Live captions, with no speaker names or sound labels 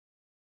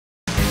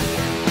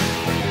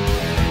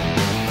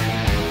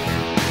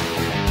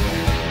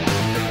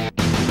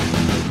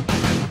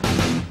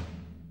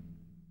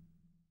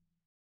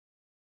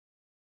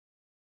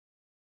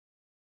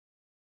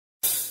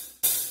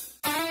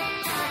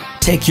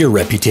Take your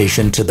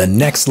reputation to the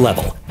next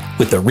level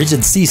with the RIDGID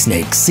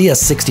SeeSnake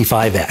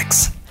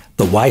CS65x,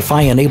 the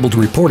Wi-Fi enabled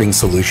reporting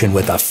solution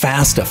with a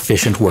fast,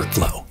 efficient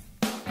workflow.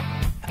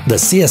 The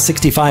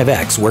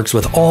CS65x works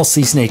with all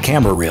SeeSnake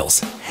camera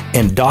reels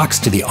and docks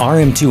to the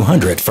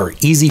RM200 for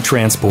easy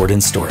transport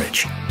and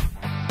storage.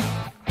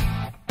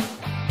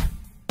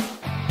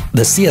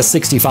 The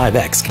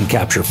CS65x can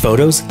capture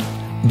photos,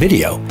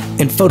 video,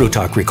 and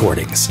PhotoTalk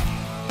recordings.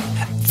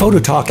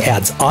 PhotoTalk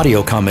adds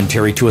audio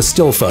commentary to a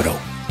still photo,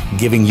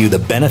 giving you the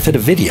benefit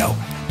of video,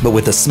 but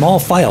with a small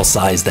file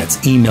size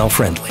that's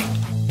email-friendly.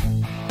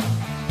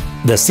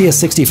 The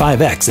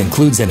CS65x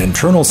includes an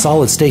internal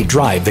solid-state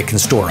drive that can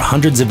store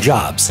hundreds of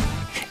jobs,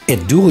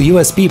 and dual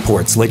USB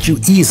ports let you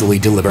easily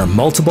deliver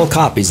multiple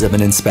copies of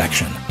an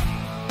inspection.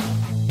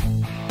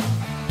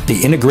 The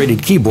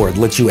integrated keyboard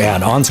lets you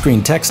add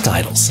on-screen text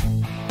titles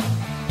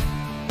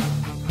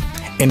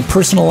and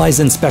personalize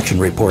inspection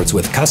reports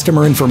with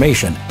customer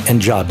information and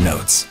job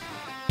notes.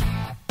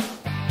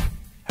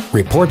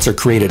 Reports are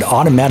created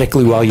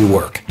automatically while you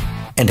work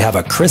and have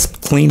a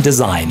crisp, clean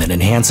design that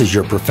enhances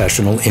your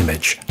professional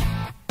image.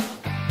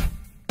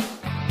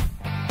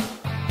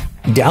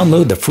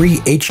 Download the free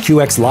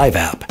HQX Live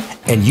app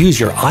and use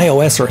your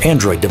iOS or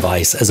Android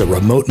device as a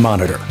remote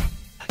monitor.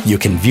 You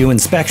can view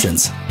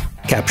inspections,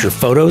 capture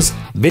photos,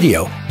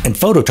 video, and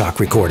PhotoTalk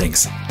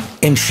recordings,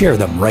 and share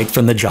them right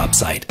from the job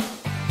site.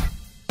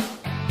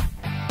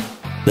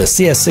 The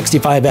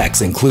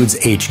CS65x includes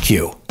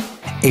HQ,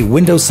 a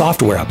Windows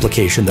software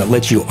application that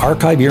lets you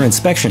archive your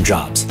inspection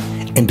jobs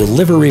and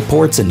deliver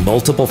reports in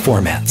multiple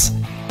formats,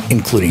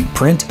 including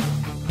print,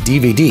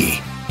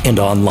 DVD, and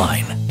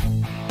online.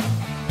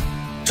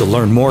 To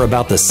learn more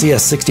about the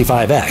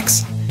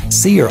CS65x,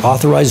 see your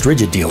authorized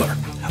RIDGID dealer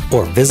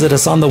or visit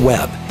us on the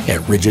web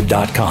at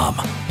rigid.com.